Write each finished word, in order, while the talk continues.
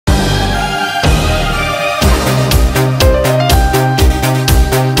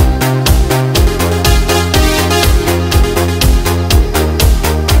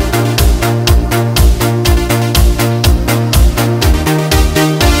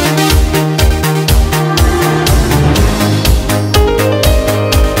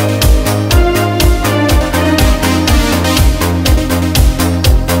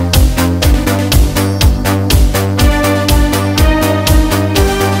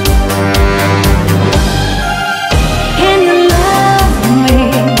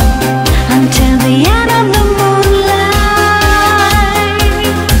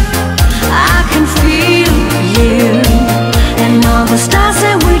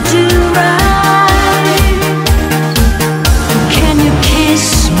do right. Can you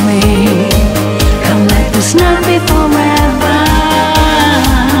kiss me? Come, let this night be forever.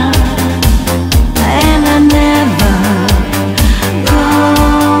 And I never go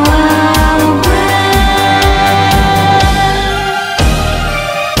away.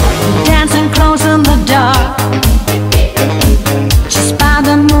 Dancing close in the dark, just by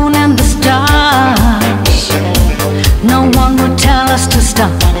the moon and the stars. No one would tell us to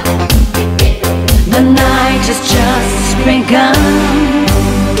stop. The night has just begun.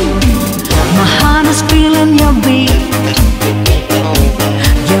 My heart is feeling your beat.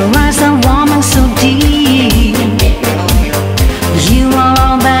 Your eyes are warm and so deep. You are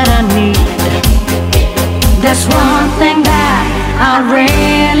all that I need. There's one thing that I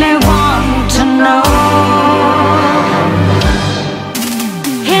really want to know.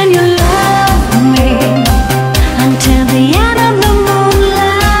 Can you love me until the end of the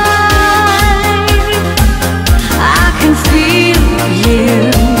moonlight? I can feel you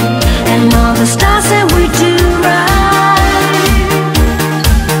and all the stars that we do right.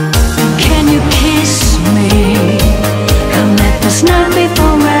 Can you kiss me? Come, let this night be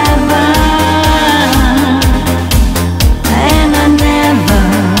forever. And I never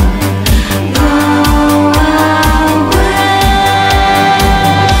go away.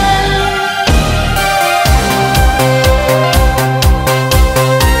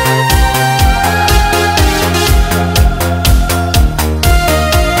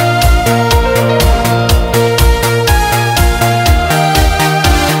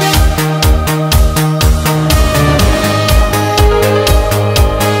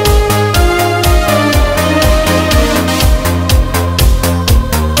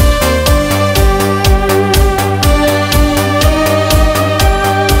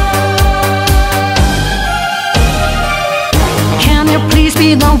 Can you please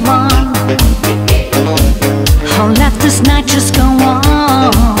be the one? Oh, let this night just go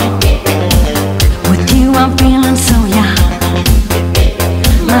on. With you I'm feeling so young.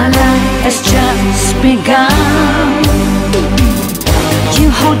 My life has just begun. You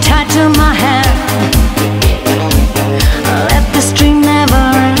hold tight to my